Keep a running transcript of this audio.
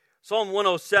Psalm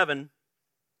 107,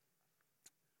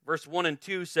 verse 1 and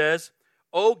 2 says,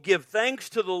 "Oh, give thanks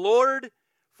to the Lord,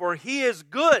 for he is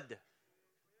good.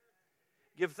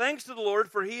 Give thanks to the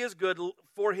Lord, for he is good,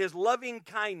 for his loving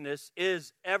kindness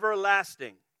is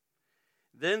everlasting."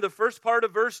 Then the first part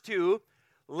of verse 2,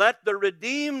 "Let the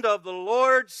redeemed of the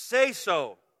Lord say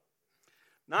so."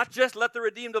 Not just let the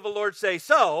redeemed of the Lord say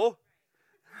so.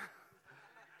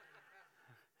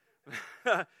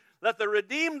 Let the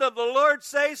redeemed of the Lord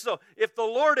say so. If the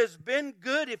Lord has been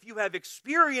good, if you have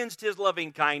experienced his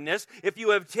loving kindness, if you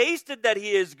have tasted that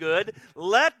he is good,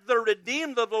 let the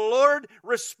redeemed of the Lord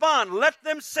respond. Let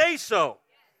them say so.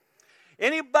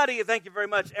 Anybody, thank you very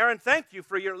much. Aaron, thank you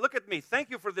for your, look at me, thank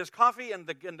you for this coffee and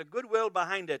the goodwill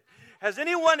behind it. Has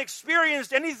anyone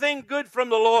experienced anything good from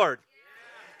the Lord?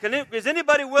 Is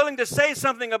anybody willing to say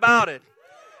something about it?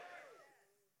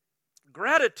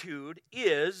 Gratitude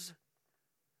is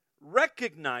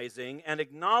recognizing and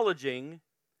acknowledging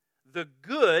the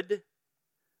good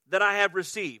that I have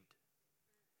received.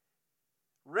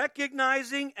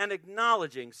 Recognizing and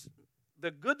acknowledging the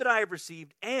good that I have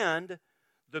received and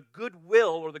the goodwill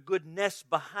or the goodness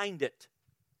behind it.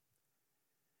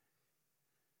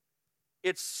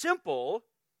 It's simple,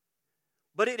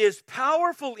 but it is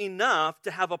powerful enough to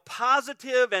have a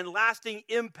positive and lasting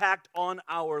impact on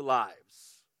our lives.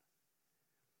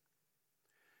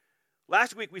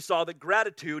 Last week we saw that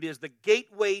gratitude is the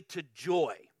gateway to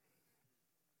joy,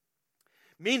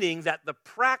 meaning that the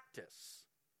practice,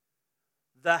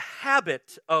 the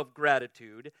habit of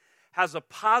gratitude has a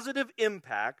positive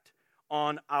impact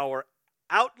on our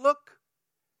outlook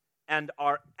and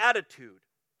our attitude,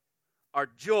 our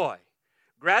joy.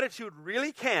 Gratitude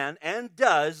really can and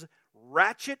does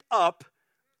ratchet up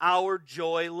our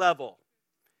joy level.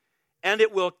 And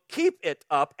it will keep it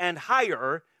up and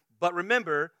higher, but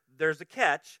remember, there's a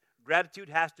catch. Gratitude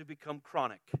has to become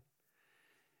chronic.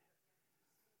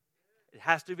 It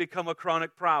has to become a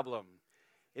chronic problem.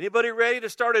 Anybody ready to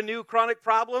start a new chronic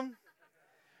problem?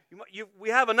 We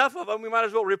have enough of them. We might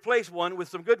as well replace one with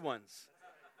some good ones.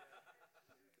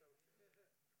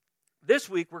 This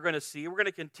week we're going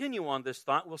to continue on this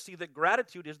thought. We'll see that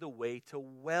gratitude is the way to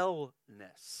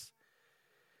wellness.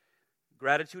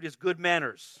 Gratitude is good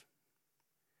manners.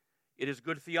 It is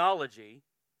good theology.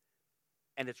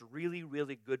 And it's really,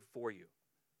 really good for you.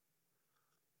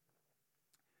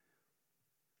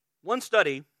 One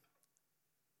study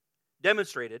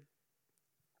demonstrated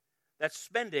that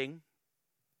spending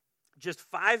just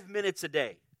 5 minutes a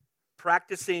day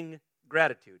practicing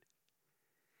gratitude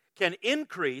can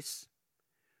increase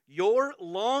your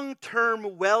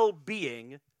long-term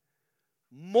well-being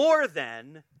more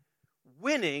than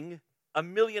winning $1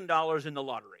 million in the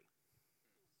lottery.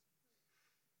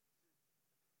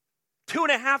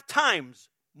 2.5 times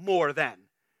more than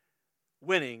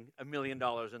winning $1 million in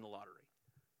the lottery.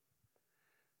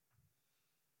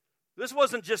 This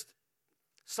wasn't just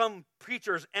some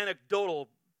preacher's anecdotal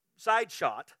side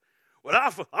shot.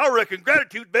 Well, I reckon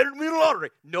gratitude better than winning the lottery.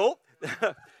 Nope.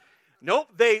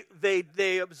 Nope.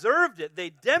 They observed it. They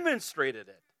demonstrated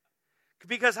it.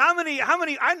 Because how many,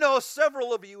 I know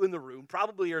several of you in the room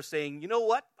probably are saying, you know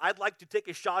what? I'd like to take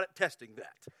a shot at testing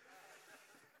that.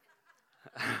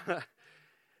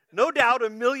 No doubt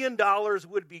 $1 million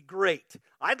would be great.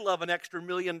 I'd love an extra $1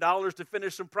 million to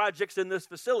finish some projects in this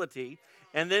facility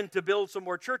and then to build some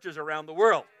more churches around the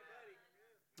world.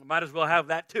 I might as well have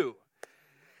that too.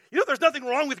 You know, there's nothing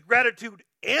wrong with gratitude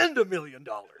and $1 million.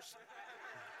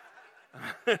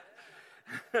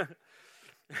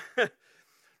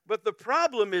 But the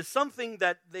problem is something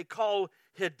that they call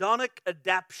hedonic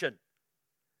adaptation.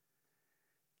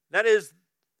 That is,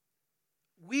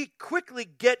 we quickly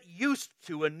get used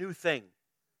to a new thing.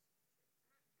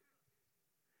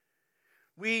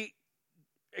 We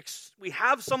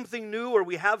have something new or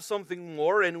we have something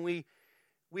more, and we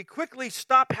quickly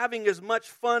stop having as much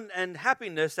fun and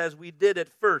happiness as we did at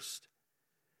first.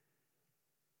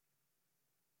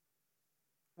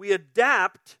 We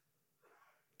adapt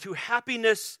to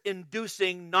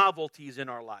happiness-inducing novelties in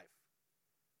our life.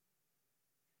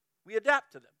 We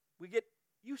adapt to them. We get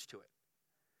used to it.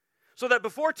 So that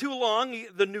before too long,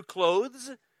 the new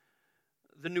clothes,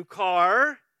 the new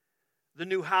car, the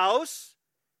new house,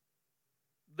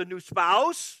 the new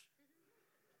spouse,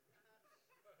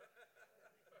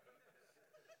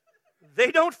 they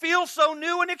don't feel so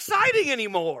new and exciting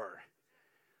anymore.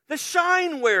 The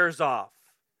shine wears off.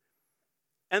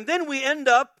 And then we end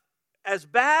up as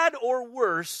bad or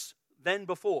worse than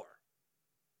before.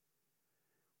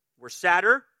 We're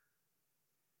sadder.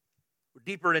 We're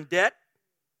deeper in debt.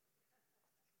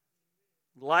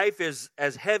 Life is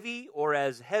as heavy or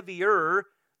as heavier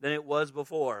than it was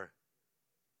before.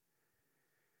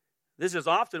 This is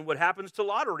often what happens to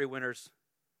lottery winners.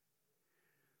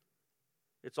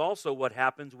 It's also what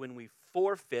happens when we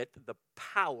forfeit the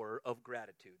power of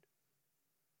gratitude.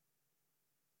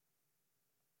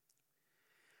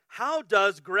 How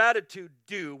does gratitude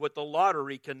do what the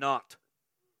lottery cannot?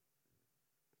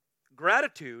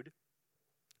 Gratitude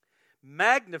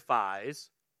magnifies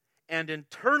and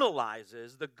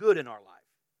internalizes the good in our life.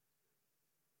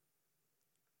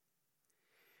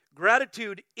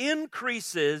 Gratitude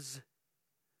increases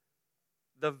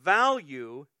the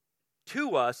value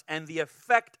to us and the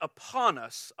effect upon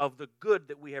us of the good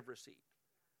that we have received.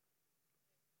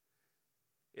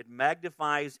 It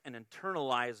magnifies and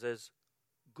internalizes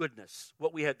goodness.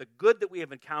 What we had, the good that we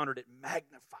have encountered, it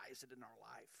magnifies it in our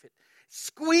life. It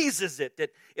squeezes it.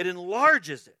 It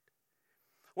enlarges it.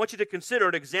 I want you to consider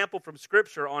an example from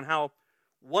Scripture on how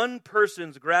one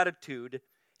person's gratitude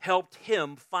helped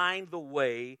him find the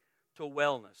way to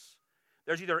wellness.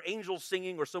 There's either angels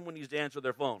singing or someone needs to answer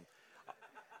their phone.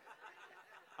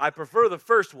 I prefer the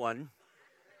first one.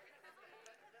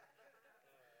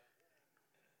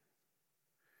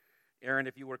 Aaron,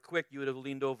 if you were quick, you would have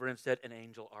leaned over and said, "An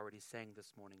angel already sang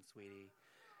this morning, sweetie."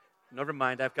 Never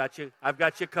mind, I've got you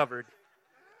covered.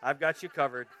 I've got you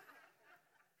covered.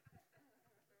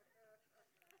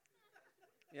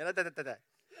 Yeah,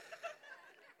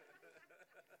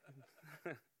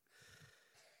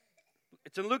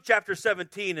 It's in Luke chapter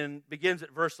 17 and begins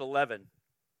at verse 11.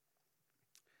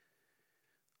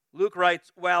 Luke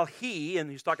writes, while he, and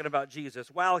he's talking about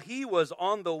Jesus, while he was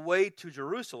on the way to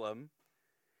Jerusalem,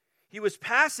 he was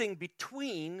passing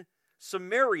between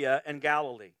Samaria and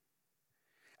Galilee.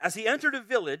 As he entered a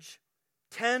village,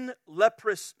 10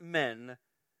 leprous men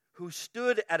who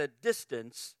stood at a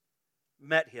distance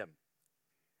met him.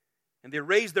 And they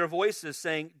raised their voices,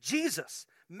 saying, "Jesus,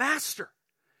 Master,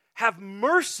 have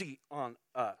mercy on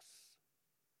us."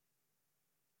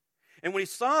 And when he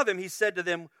saw them, he said to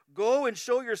them, "Go and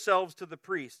show yourselves to the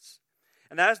priests."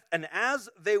 And as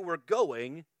they were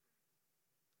going,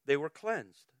 they were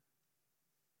cleansed.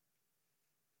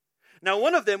 Now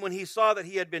one of them, when he saw that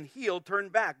he had been healed,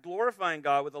 turned back, glorifying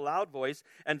God with a loud voice,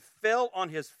 and fell on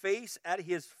his face at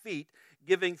his feet,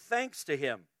 giving thanks to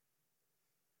him.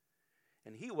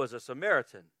 And he was a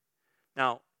Samaritan.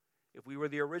 Now, if we were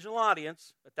the original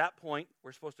audience, at that point,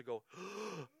 we're supposed to go,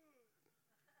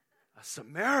 "A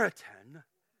Samaritan?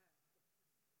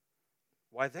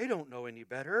 Why, they don't know any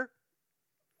better."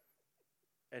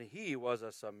 And he was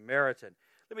a Samaritan.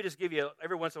 Let me just give you,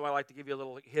 every once in a while I like to give you a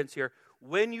little hints here.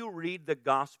 When you read the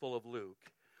Gospel of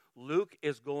Luke, Luke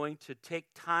is going to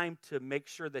take time to make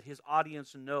sure that his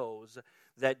audience knows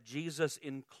that Jesus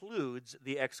includes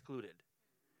the excluded.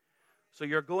 So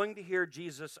you're going to hear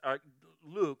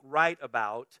Luke write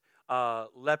about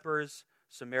lepers,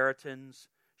 Samaritans,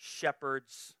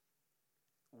 shepherds,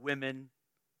 women.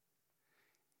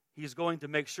 He's going to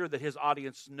make sure that his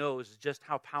audience knows just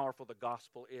how powerful the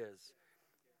gospel is.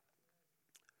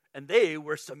 And they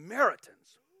were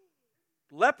Samaritans.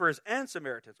 Lepers and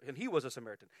Samaritans. And he was a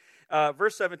Samaritan.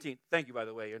 Verse 17. Thank you, by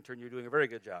the way, intern. You're doing a very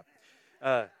good job.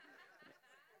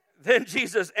 Then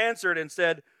Jesus answered and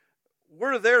said,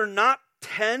 "Were there not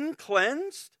 10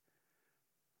 cleansed?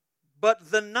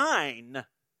 But the 9,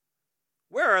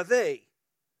 where are they?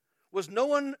 Was no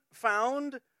one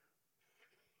found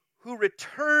who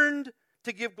returned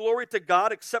to give glory to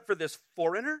God except for this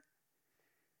foreigner?"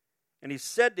 And he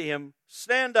said to him,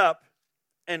 "Stand up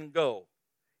and go.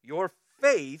 Your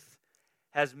faith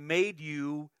has made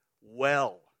you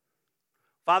well."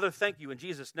 Father, thank you in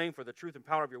Jesus' name for the truth and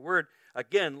power of your word.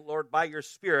 Again, Lord, by your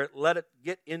Spirit, let it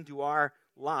get into our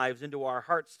lives, into our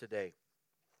hearts today.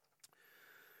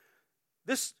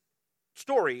 This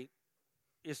story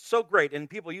is so great, and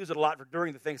people use it a lot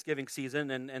during the Thanksgiving season,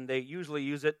 and they usually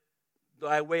use it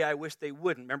the way I wish they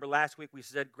wouldn't. Remember last week we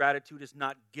said gratitude is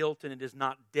not guilt and it is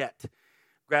not debt.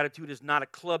 Gratitude is not a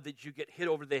club that you get hit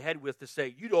over the head with to say,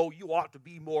 you ought to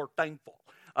be more thankful.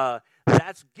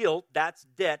 That's guilt, that's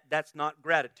debt, that's not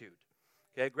gratitude.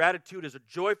 Okay, gratitude is a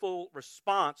joyful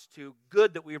response to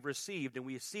good that we've received, and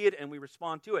we see it and we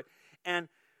respond to it. And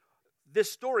this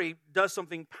story does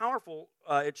something powerful.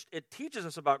 It teaches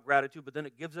us about gratitude, but then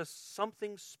it gives us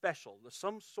something special,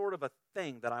 some sort of a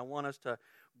thing that I want us to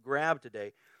grab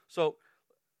today. So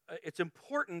it's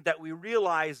important that we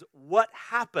realize what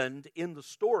happened in the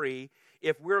story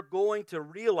if we're going to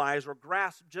realize or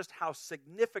grasp just how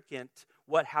significant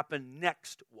what happened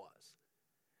next was.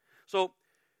 So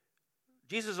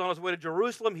Jesus is on his way to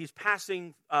Jerusalem. He's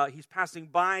passing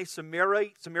by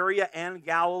Samaria and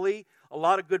Galilee. a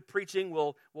lot of good preaching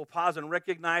will pause and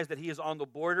recognize that he is on the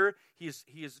border. He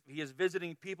is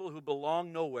visiting people who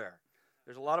belong nowhere.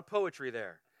 There's a lot of poetry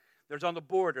there. There's on the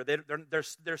border.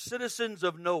 They're citizens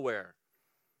of nowhere.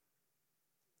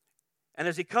 And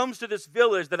as he comes to this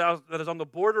village that is on the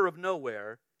border of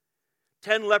nowhere,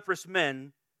 10 leprous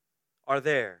men are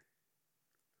there.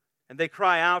 And they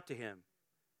cry out to him.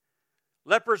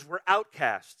 Lepers were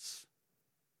outcasts.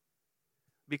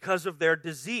 Because of their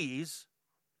disease,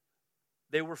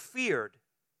 they were feared.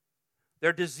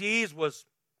 Their disease was,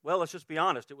 well, let's just be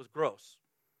honest, it was gross.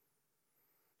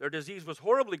 Their disease was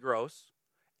horribly gross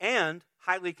and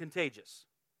highly contagious.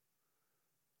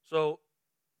 So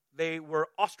they were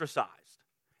ostracized.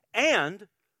 And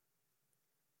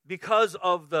because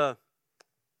of the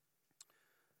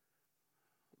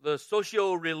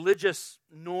socio-religious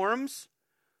norms,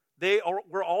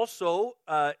 were also,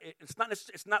 it's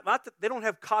not that they don't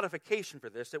have codification for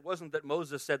this. It wasn't that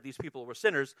Moses said these people were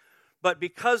sinners, but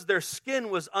because their skin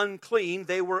was unclean,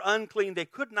 they were unclean. They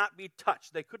could not be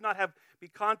touched. They could not be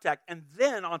contact. And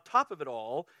then on top of it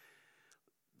all,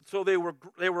 so they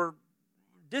were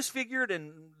disfigured,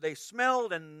 and they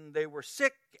smelled, and they were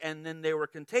sick, and then they were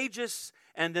contagious,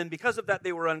 and then because of that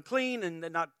they were unclean and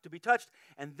not to be touched.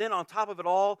 And then on top of it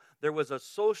all, there was a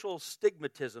social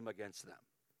stigmatism against them.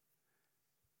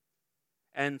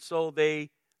 And so they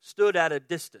stood at a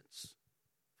distance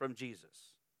from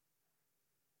Jesus.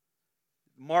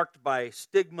 Marked by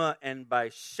stigma and by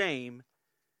shame,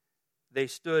 they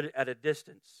stood at a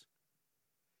distance.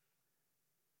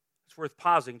 It's worth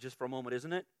pausing just for a moment,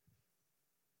 isn't it?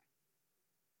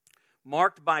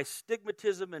 Marked by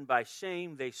stigmatism and by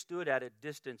shame, they stood at a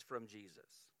distance from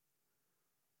Jesus.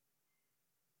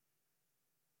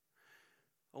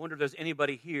 I wonder if there's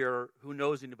anybody here who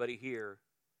knows anybody here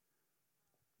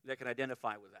that can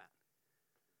identify with that.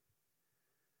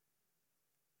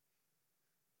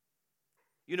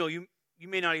 You know, you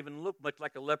may not even look much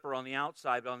like a leper on the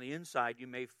outside, but on the inside you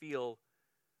may feel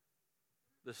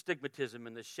the stigmatism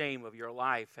and the shame of your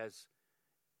life, as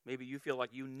maybe you feel like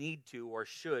you need to or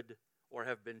should or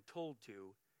have been told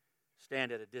to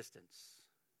stand at a distance.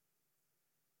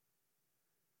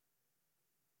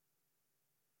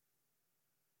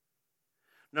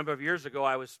 A number of years ago,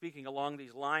 I was speaking along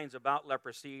these lines about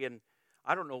leprosy, and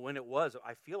I don't know when it was.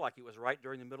 I feel like it was right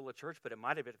during the middle of church, but it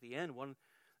might have been at the end.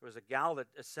 There was a gal that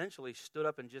essentially stood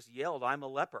up and just yelled, "I'm a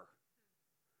leper."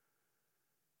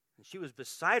 And she was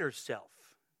beside herself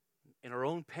in her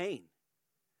own pain.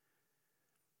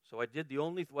 So I did the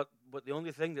only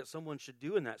thing that someone should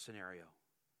do in that scenario.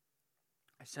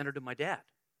 I sent her to my dad.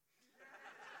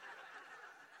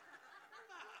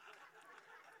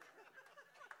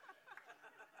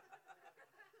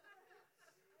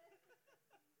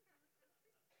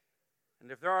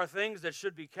 And if there are things that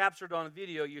should be captured on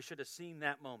video, you should have seen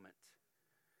that moment.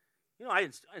 You know, I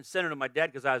didn't send her to my dad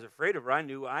because I was afraid of her. I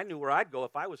knew where I'd go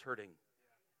if I was hurting.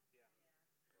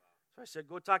 So I said,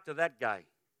 "Go talk to that guy."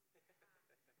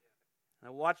 And I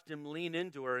watched him lean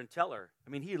into her and tell her. I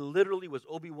mean, he literally was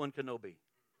Obi-Wan Kenobi.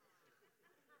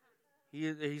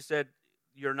 He said,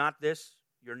 "You're not this.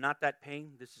 You're not that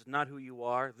pain. This is not who you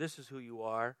are. This is who you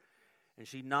are." And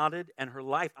she nodded, and her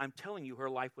life, I'm telling you, her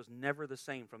life was never the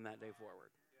same from that day forward.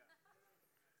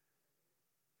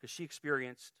 Because she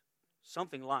experienced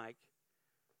something like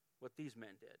what these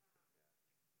men did.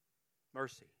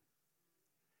 Mercy.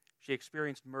 She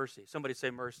experienced mercy. Somebody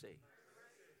say mercy.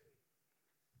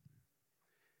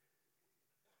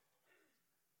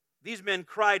 These men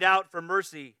cried out for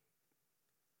mercy,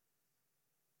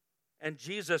 and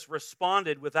Jesus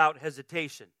responded without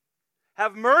hesitation.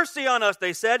 "Have mercy on us,"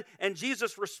 they said, and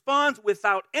Jesus responds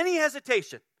without any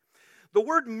hesitation. The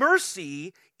word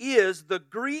mercy is the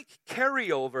Greek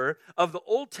carryover of the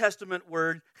Old Testament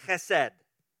word chesed.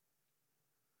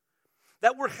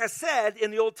 That word chesed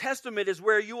in the Old Testament is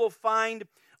where you will find,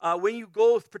 when you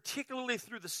go particularly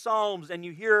through the Psalms and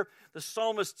you hear the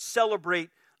psalmist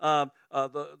celebrate,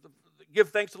 give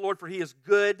thanks to the Lord for He is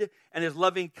good and His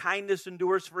loving kindness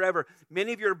endures forever.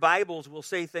 Many of your Bibles will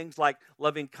say things like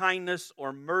loving kindness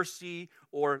or mercy,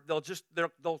 or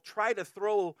they'll try to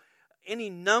throw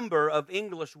any number of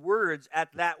English words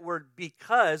at that word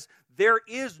because there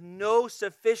is no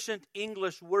sufficient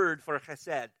English word for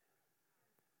chesed.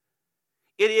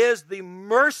 It is the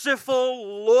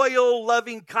merciful, loyal,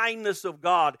 loving kindness of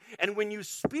God. And when you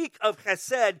speak of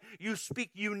chesed, you speak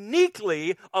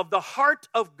uniquely of the heart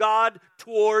of God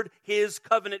toward His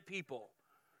covenant people.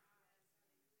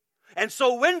 And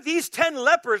so when these 10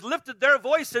 lepers lifted their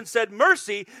voice and said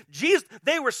mercy,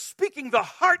 they were speaking the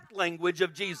heart language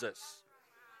of Jesus.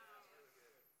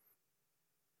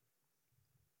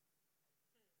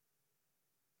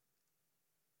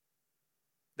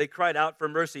 They cried out for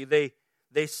mercy.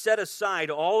 They set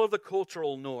aside all of the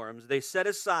cultural norms. They set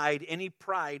aside any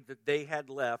pride that they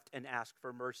had left and asked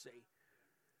for mercy.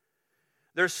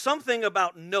 There's something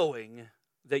about knowing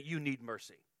that you need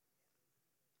mercy.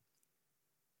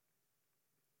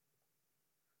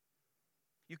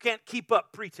 You can't keep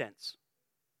up pretense.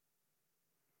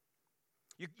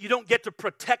 You don't get to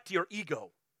protect your ego.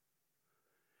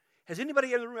 Has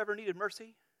anybody in the room ever needed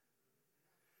mercy?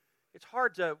 It's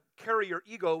hard to carry your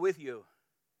ego with you.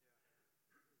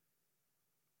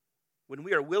 When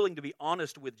we are willing to be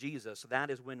honest with Jesus, that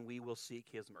is when we will seek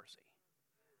His mercy.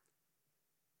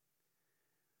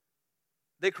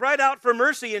 They cried out for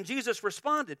mercy, and Jesus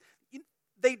responded.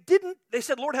 They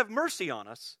said, Lord, have mercy on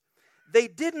us. They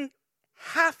didn't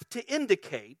have to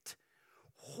indicate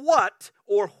what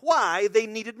or why they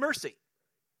needed mercy.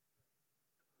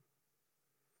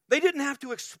 They didn't have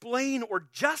to explain or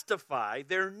justify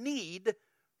their need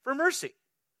for mercy.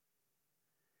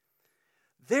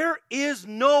 There is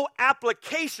no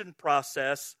application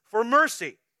process for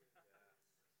mercy.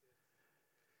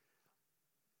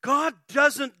 God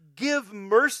doesn't give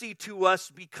mercy to us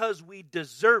because we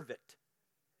deserve it.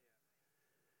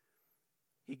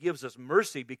 He gives us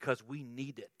mercy because we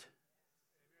need it.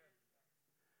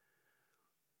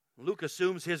 Luke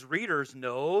assumes his readers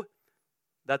know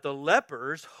that the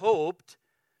lepers hoped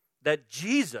that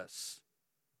Jesus,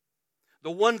 the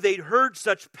one they'd heard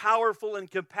such powerful and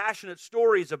compassionate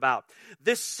stories about,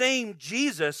 this same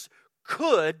Jesus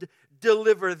could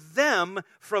deliver them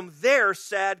from their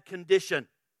sad condition.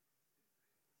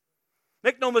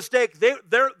 Make no mistake,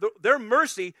 their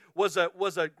mercy was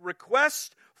a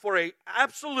request for an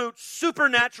absolute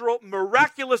supernatural,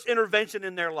 miraculous intervention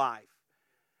in their life.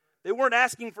 They weren't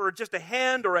asking for just a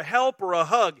hand or a help or a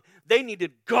hug. They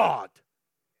needed God.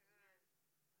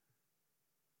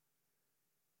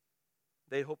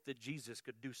 They hoped that Jesus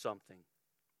could do something.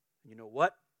 You know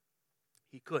what?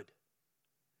 He could.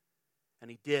 And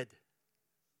He did.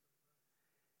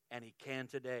 And He can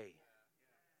today.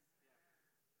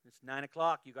 It's 9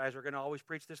 o'clock. You guys are going to always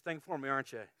preach this thing for me,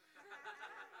 aren't you?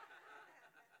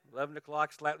 11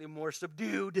 o'clock, slightly more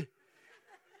subdued.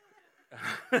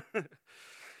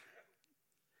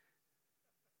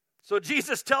 So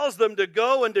Jesus tells them to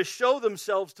go and to show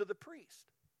themselves to the priest.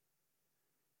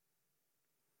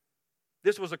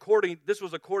 This was according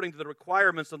to the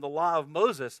requirements of the law of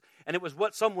Moses, and it was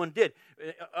what someone did.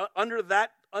 Under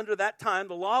that time,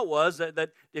 the law was that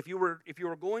if you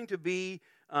were going to be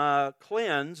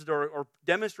cleansed or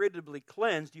demonstratively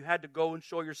cleansed, you had to go and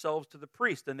show yourselves to the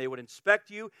priest, and they would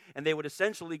inspect you, and they would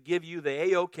essentially give you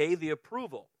the A-OK, the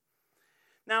approval.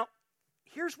 Now,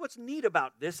 here's what's neat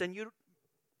about this, and you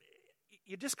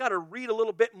just got to read a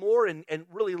little bit more and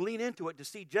really lean into it to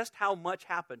see just how much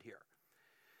happened here.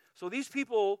 So these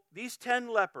people, these 10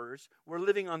 lepers, were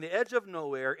living on the edge of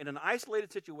nowhere in an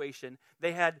isolated situation.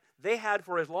 They had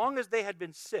for as long as they had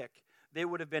been sick, they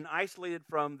would have been isolated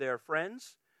from their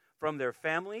friends, from their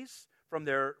families, from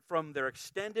their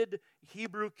extended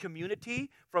Hebrew community,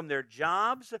 from their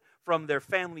jobs, from their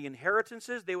family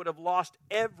inheritances. They would have lost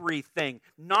everything,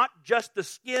 not just the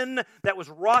skin that was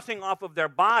rotting off of their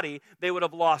body. They would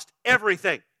have lost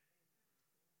everything.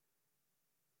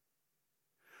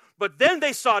 But then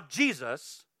they saw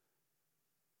Jesus,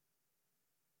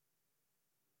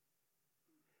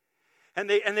 and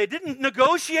they didn't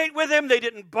negotiate with Him. They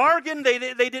didn't bargain. They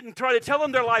didn't try to tell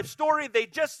Him their life story. They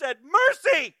just said,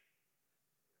 mercy!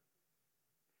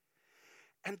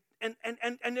 And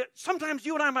sometimes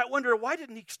you and I might wonder, why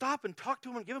didn't He stop and talk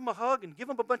to him and give him a hug and give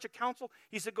him a bunch of counsel?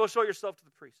 He said, go show yourself to the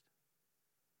priest.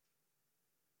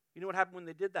 You know what happened when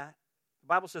they did that? The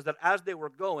Bible says that as they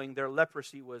were going, their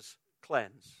leprosy was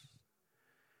cleansed.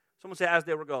 Someone say, as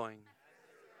they were going.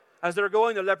 As they were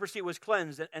going, their leprosy was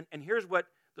cleansed. And here's what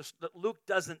that Luke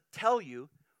doesn't tell you,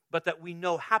 but that we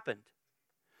know happened.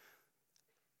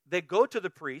 They go to the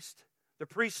priest. The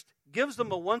priest gives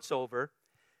them a once-over.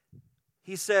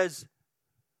 He says,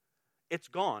 it's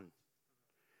gone.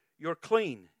 You're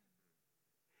clean.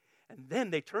 And then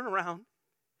they turn around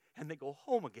and they go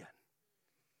home again.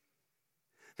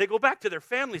 They go back to their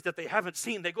families that they haven't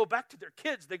seen. They go back to their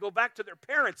kids. They go back to their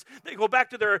parents. They go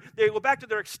back to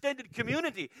their extended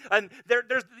community. And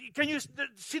can you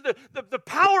see the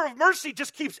power of mercy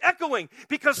just keeps echoing,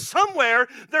 because somewhere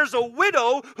there's a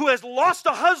widow who has lost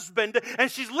a husband and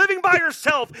she's living by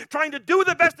herself, trying to do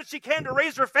the best that she can to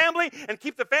raise her family and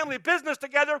keep the family business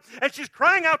together. And she's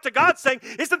crying out to God saying,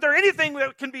 isn't there anything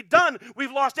that can be done?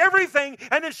 We've lost everything.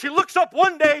 And then she looks up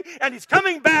one day and He's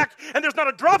coming back and there's not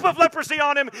a drop of leprosy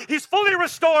on Him. him. He's fully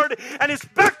restored, and he's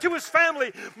back to his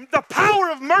family. The power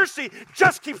of mercy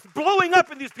just keeps blowing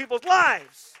up in these people's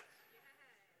lives.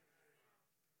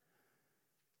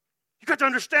 You got to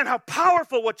understand how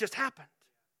powerful what just happened.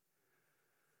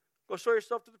 Go show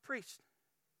yourself to the priest.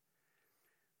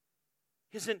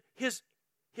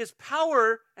 His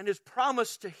power and his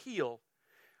promise to heal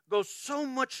goes so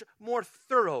much more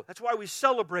thorough. That's why we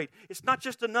celebrate. It's not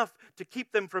just enough to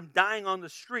keep them from dying on the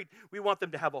street. We want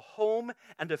them to have a home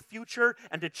and a future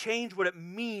and to change what it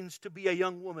means to be a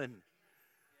young woman.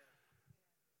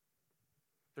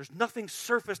 There's nothing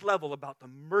surface level about the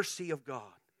mercy of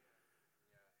God.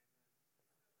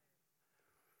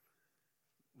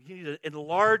 You need to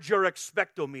enlarge your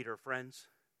expectometer, friends.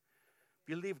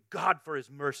 Believe God for his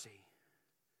mercy.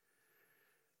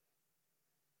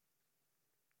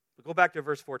 But go back to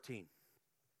verse 14.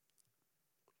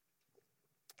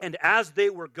 And as they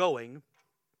were going,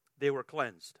 they were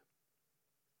cleansed.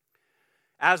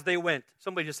 As they went.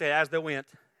 Somebody just say, as they went.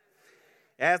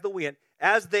 As they went.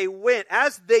 As they went.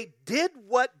 As they did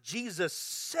what Jesus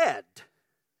said,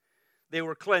 they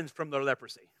were cleansed from their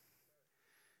leprosy.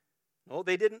 No,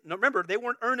 they didn't. No, remember, they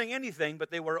weren't earning anything,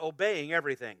 but they were obeying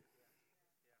everything.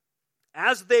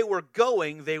 As they were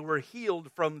going, they were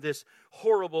healed from this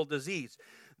horrible disease.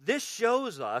 This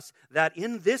shows us that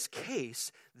in this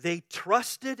case, they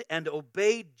trusted and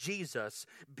obeyed Jesus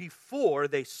before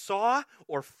they saw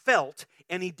or felt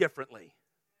any differently.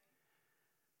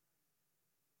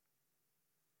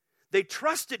 They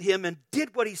trusted him and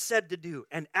did what he said to do.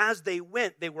 And as they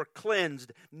went, they were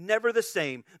cleansed, never the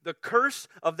same. The curse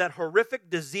of that horrific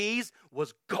disease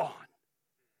was gone.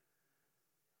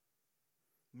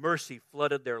 Mercy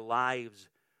flooded their lives,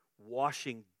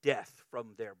 washing death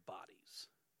from their bodies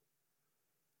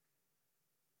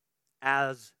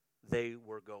as they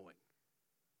were going.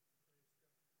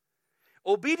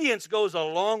 Obedience goes a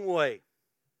long way.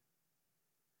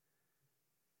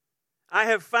 I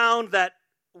have found that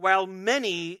while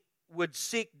many would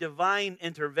seek divine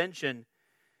intervention,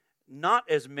 not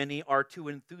as many are too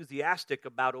enthusiastic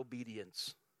about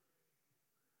obedience.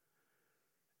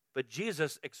 But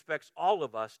Jesus expects all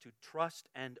of us to trust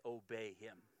and obey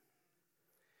him.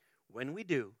 When we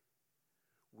do,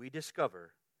 we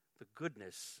discover the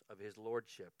goodness of his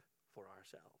lordship for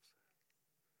ourselves.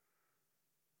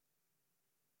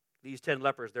 These 10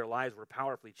 lepers, their lives were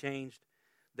powerfully changed.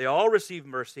 They all received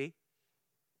mercy.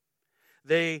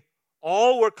 They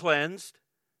all were cleansed.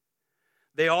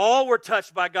 They all were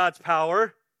touched by God's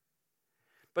power.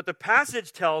 But the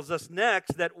passage tells us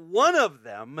next that one of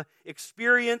them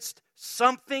experienced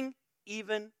something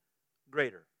even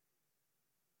greater.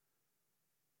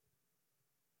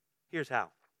 Here's how.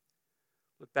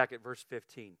 Look back at verse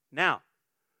 15. Now,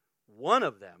 one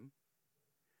of them,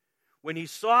 when he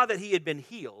saw that he had been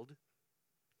healed,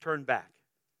 turned back,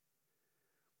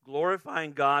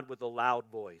 glorifying God with a loud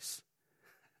voice.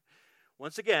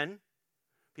 Once again,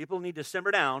 people need to simmer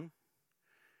down.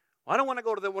 I don't want to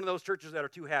go to one of those churches that are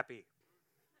too happy.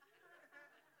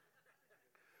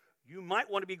 You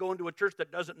might want to be going to a church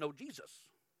that doesn't know Jesus.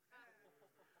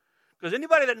 Because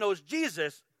anybody that knows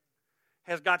Jesus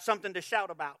has got something to shout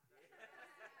about.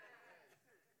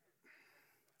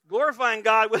 Glorifying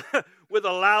God with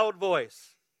a loud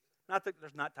voice. Not that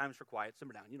there's not times for quiet.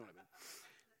 Simmer down. You know what I mean.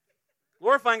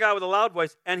 Glorifying God with a loud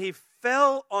voice. And he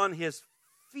fell on his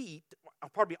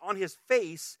on his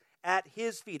face at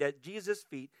his feet, at Jesus'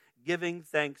 feet, giving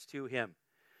thanks to him.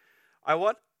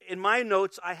 In my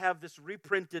notes, I have this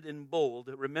reprinted in bold,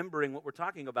 remembering what we're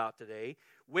talking about today.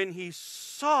 When he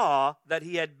saw that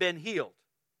he had been healed,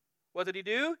 what did he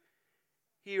do?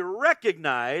 He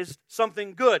recognized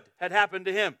something good had happened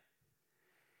to him.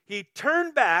 He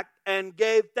turned back and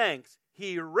gave thanks.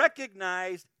 He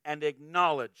recognized and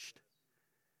acknowledged.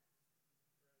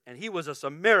 And he was a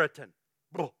Samaritan.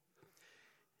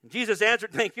 And Jesus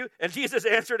answered, thank you. And Jesus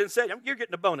answered and said, you're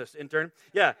getting a bonus, intern.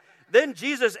 Yeah. Then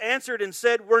Jesus answered and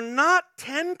said, were not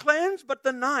 10 cleansed, but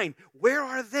the 9? Where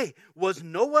are they? Was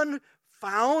no one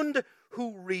found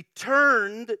who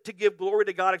returned to give glory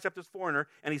to God except this foreigner?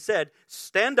 And he said,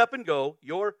 stand up and go.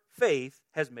 Your faith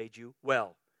has made you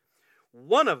well.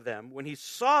 One of them, when he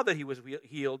saw that he was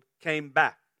healed, came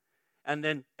back and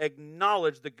then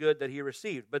acknowledged the good that he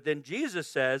received. But then Jesus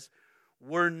says,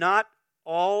 were not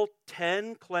all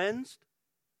 10 cleansed?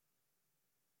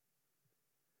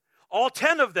 All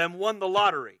 10 of them won the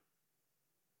lottery.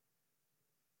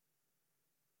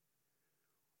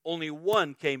 Only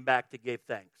one came back to give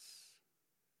thanks.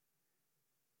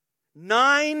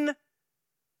 9,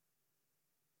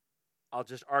 I'll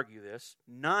just argue this,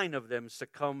 9 of them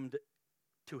succumbed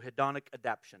to hedonic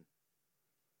adaptation.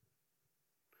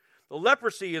 The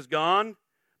leprosy is gone,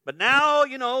 but now,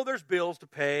 there's bills to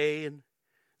pay, and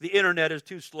the internet is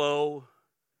too slow.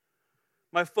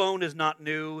 My phone is not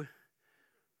new.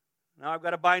 Now I've got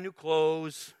to buy new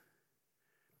clothes.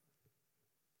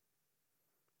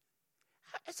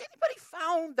 Has anybody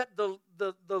found that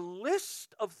the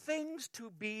list of things to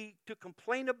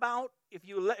complain about, if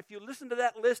you listen to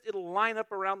that list, it'll line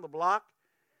up around the block?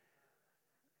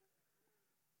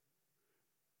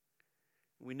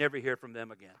 We never hear from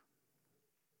them again.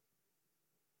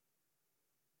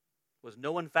 Was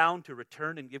no one found to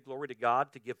return and give glory to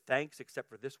God, to give thanks except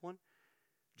for this one?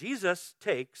 Jesus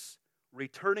takes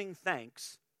returning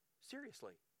thanks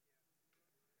seriously.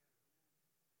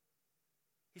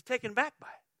 He's taken back by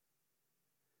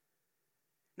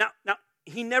it. Now,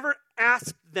 he never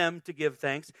asked them to give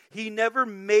thanks. He never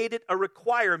made it a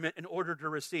requirement in order to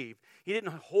receive. He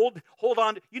didn't hold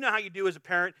on. You know how you do as a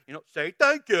parent, say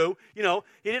thank you. He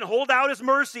didn't hold out his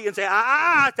mercy and say,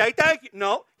 say thank you.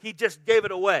 No, he just gave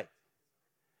it away.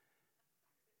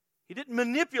 He didn't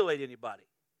manipulate anybody.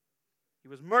 He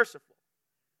was merciful.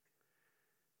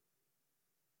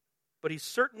 But he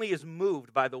certainly is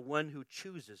moved by the one who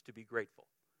chooses to be grateful.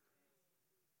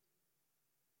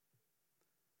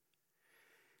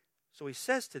 So he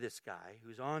says to this guy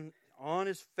who's on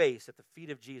his face at the feet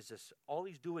of Jesus, all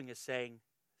he's doing is saying,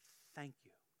 thank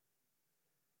you.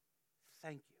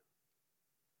 Thank you.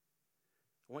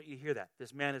 I want you to hear that.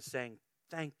 This man is saying,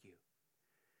 thank you.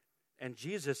 And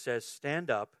Jesus says, stand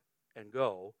up and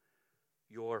go.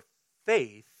 Your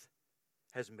faith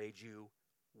has made you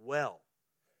well.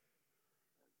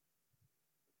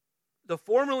 The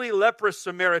formerly leprous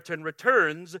Samaritan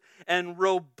returns and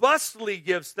robustly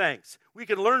gives thanks. We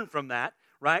can learn from that,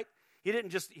 right? He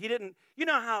didn't, he didn't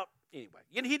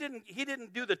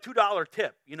do the $2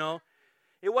 tip,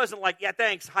 It wasn't like, yeah,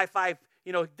 thanks, high five,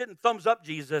 didn't thumbs up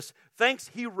Jesus. Thanks,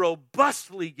 he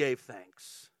robustly gave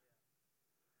thanks.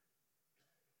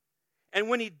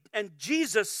 And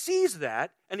Jesus sees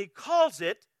that, and he calls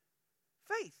it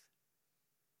faith.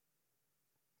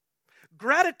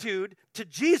 Gratitude to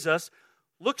Jesus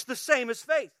looks the same as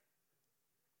faith.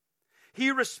 He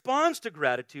responds to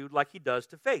gratitude like he does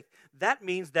to faith. That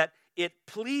means that it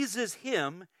pleases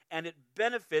him and it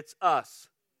benefits us.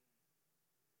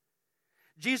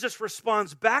 Jesus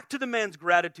responds back to the man's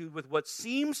gratitude with what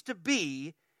seems to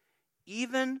be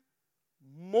even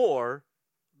more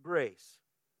grace.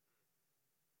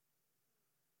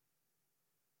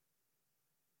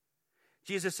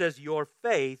 Jesus says, your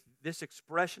faith, this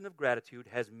expression of gratitude,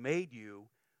 has made you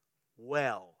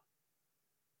well.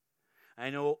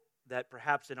 I know that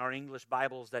perhaps in our English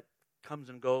Bibles that comes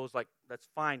and goes, like, that's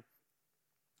fine.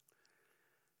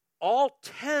 All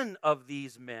 10 of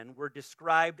these men were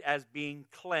described as being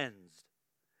cleansed.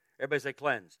 Everybody say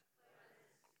cleansed.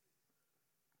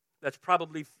 That's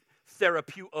probably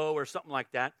therapeuo or something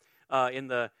like that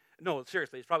No,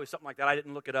 seriously, it's probably something like that. I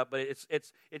didn't look it up, but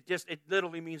it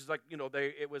literally means like,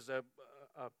 it was a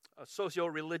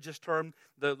socio-religious term.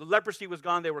 The leprosy was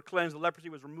gone, they were cleansed. The leprosy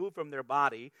was removed from their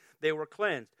body, they were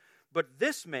cleansed. But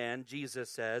this man, Jesus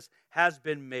says, has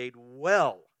been made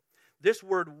well. This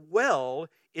word well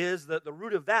is the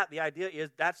root of that. The idea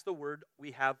is that's the word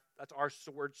we have, that's our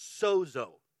word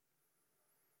sozo.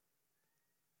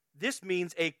 This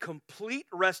means a complete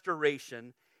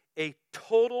restoration, a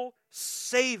total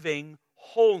saving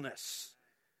wholeness.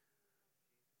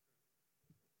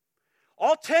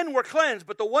 All 10 were cleansed,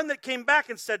 but the one that came back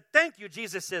and said, thank you,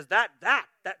 Jesus says, that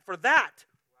for that,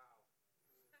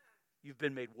 you've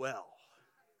been made well.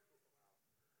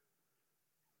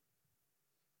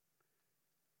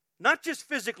 Not just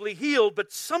physically healed,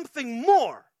 but something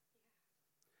more.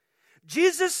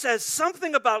 Jesus says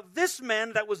something about this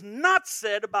man that was not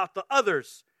said about the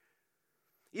others.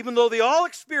 Even though they all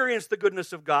experience the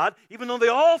goodness of God, even though they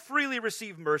all freely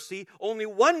receive mercy, only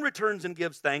one returns and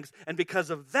gives thanks, and because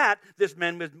of that, this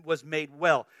man was made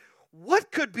well.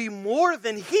 What could be more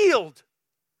than healed?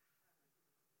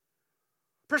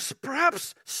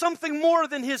 Perhaps something more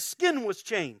than his skin was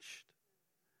changed.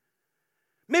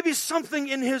 Maybe something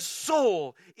in his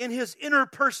soul, in his inner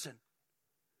person.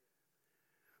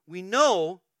 We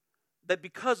know that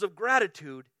because of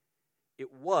gratitude,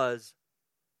 it was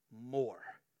more.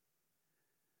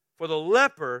 For the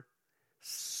leper,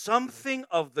 something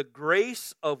of the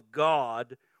grace of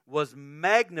God was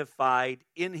magnified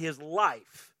in his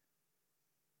life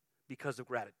because of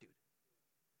gratitude.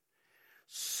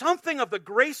 Something of the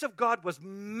grace of God was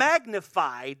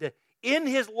magnified in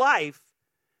his life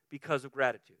because of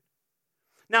gratitude.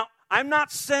 Now, I'm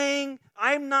not saying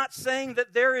that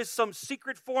there is some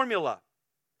secret formula.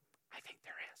 I think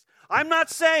there is. I'm not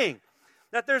saying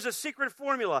that there's a secret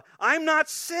formula. I'm not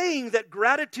saying that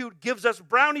gratitude gives us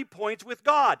brownie points with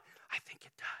God. I think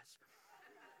it does.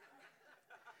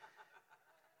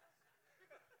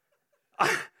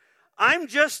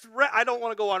 I don't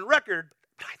want to go on record,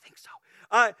 but I think so.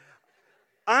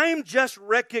 I'm just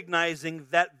recognizing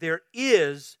that there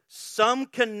is some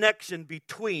connection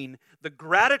between the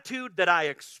gratitude that I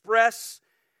express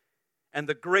and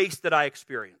the grace that I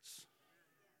experience.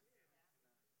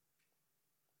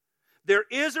 There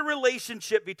is a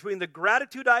relationship between the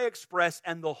gratitude I express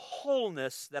and the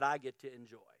wholeness that I get to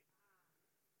enjoy.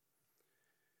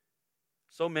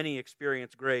 So many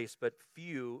experience grace, but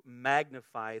few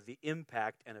magnify the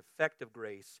impact and effect of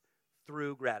grace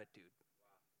through gratitude.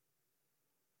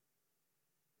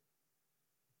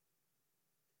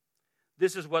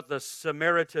 This is what the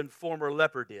Samaritan former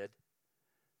leper did.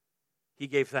 He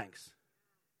gave thanks.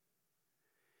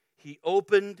 He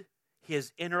opened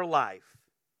his inner life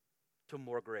to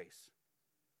more grace.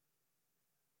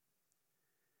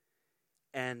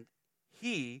 And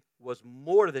he was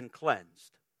more than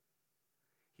cleansed.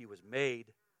 He was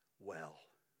made well.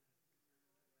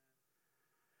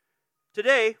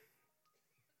 Today,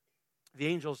 the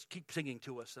angels keep singing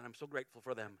to us, and I'm so grateful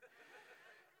for them.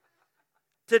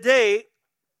 Today,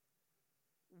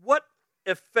 what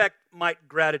effect might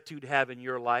gratitude have in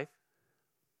your life?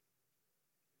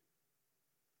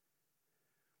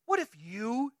 What if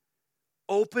you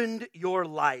opened your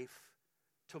life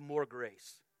to more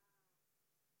grace?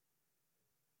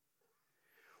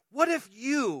 What if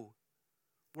you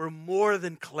were more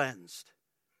than cleansed?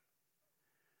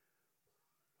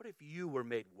 What if you were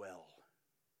made well?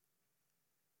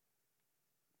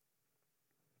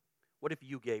 What if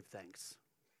you gave thanks?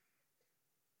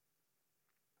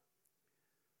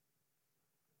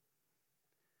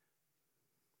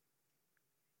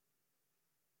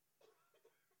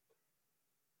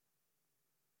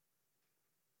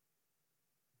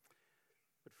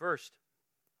 But first,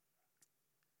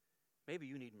 maybe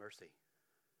you need mercy.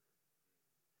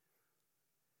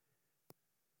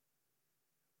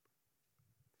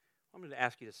 I'm going to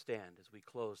ask you to stand as we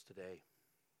close today.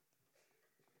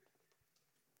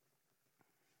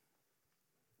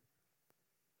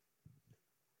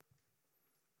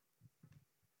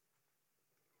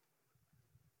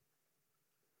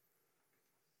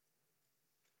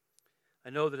 I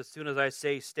know that as soon as I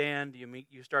say stand,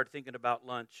 you start thinking about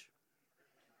lunch.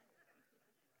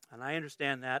 And I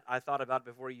understand that. I thought about it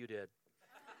before you did.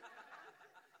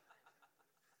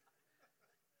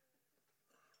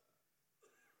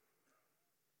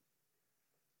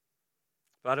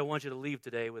 But I don't want you to leave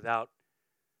today without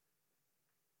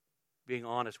being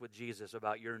honest with Jesus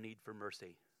about your need for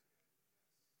mercy.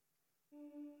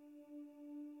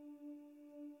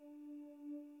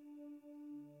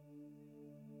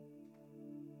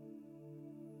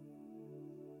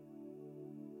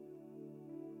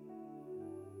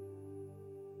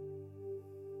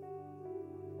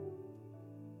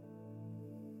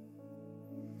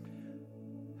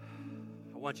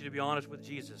 I want you to be honest with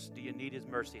Jesus. Do you need His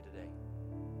mercy today?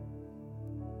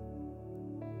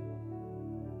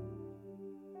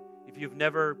 If you've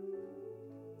never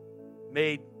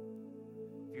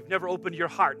opened your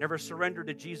heart, never surrendered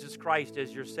to Jesus Christ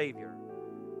as your Savior,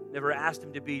 never asked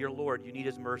Him to be your Lord, you need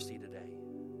His mercy today.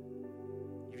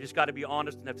 You've just got to be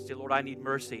honest enough to say, Lord, I need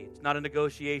mercy. It's not a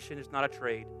negotiation. It's not a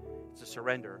trade. It's a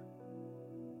surrender.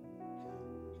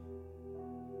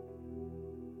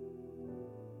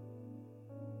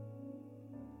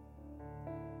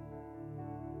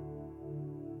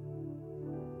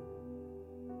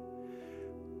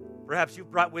 Perhaps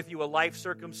you've brought with you a life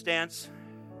circumstance.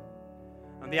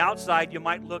 On the outside, you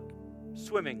might look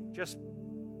swimming, just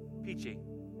peachy.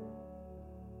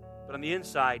 But on the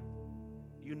inside,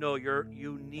 you know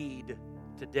you need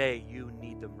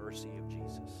the mercy of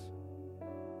Jesus.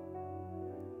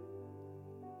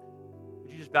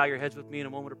 Would you just bow your heads with me in a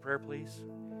moment of prayer, please?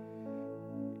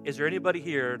 Is there anybody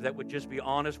here that would just be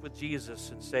honest with Jesus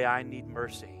and say, I need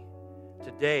mercy?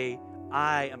 Today,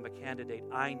 I am a candidate.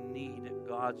 I need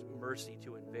God's mercy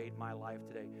to invade my life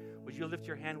today. Would you lift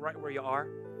your hand right where you are?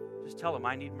 Just tell Him,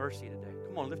 I need mercy today.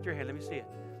 Come on, lift your hand. Let me see it.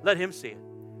 Let Him see it.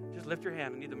 Just lift your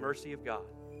hand. I need the mercy of God.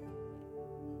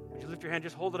 Would you lift your hand?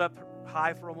 Just hold it up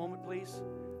high for a moment, please.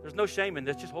 There's no shame in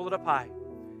this. Just hold it up high.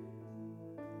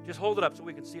 Just hold it up so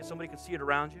we can see it. Somebody can see it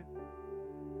around you.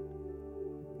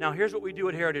 Now, here's what we do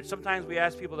at Heritage. Sometimes we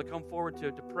ask people to come forward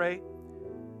to pray.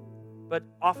 But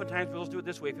oftentimes we'll just do it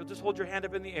this way. If you'll just hold your hand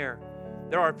up in the air,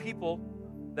 there are people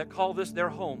that call this their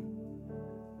home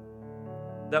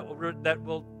that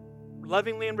will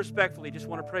lovingly and respectfully just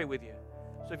want to pray with you.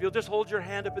 So if you'll just hold your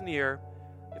hand up in the air,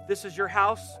 if this is your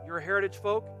house, you're a Heritage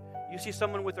folk, you see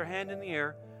someone with their hand in the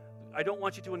air, I don't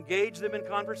want you to engage them in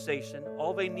conversation.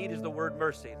 All they need is the word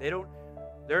mercy. They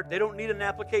don't need an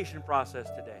application process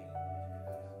today.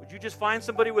 Would you just find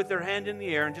somebody with their hand in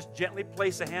the air and just gently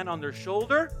place a hand on their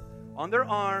shoulder, on their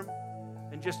arm,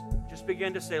 and just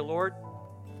begin to say, Lord,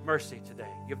 mercy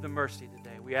today. Give them mercy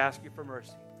today. We ask you for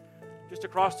mercy. Just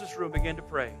across this room, begin to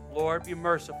pray. Lord, be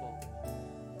merciful.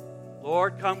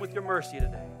 Lord, come with your mercy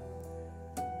today.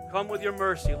 Come with your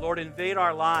mercy. Lord, invade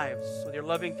our lives with your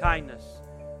loving kindness,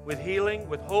 with healing,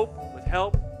 with hope, with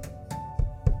help.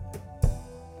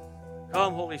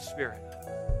 Come, Holy Spirit.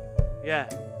 Yeah,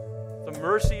 the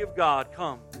mercy of God,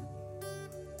 come.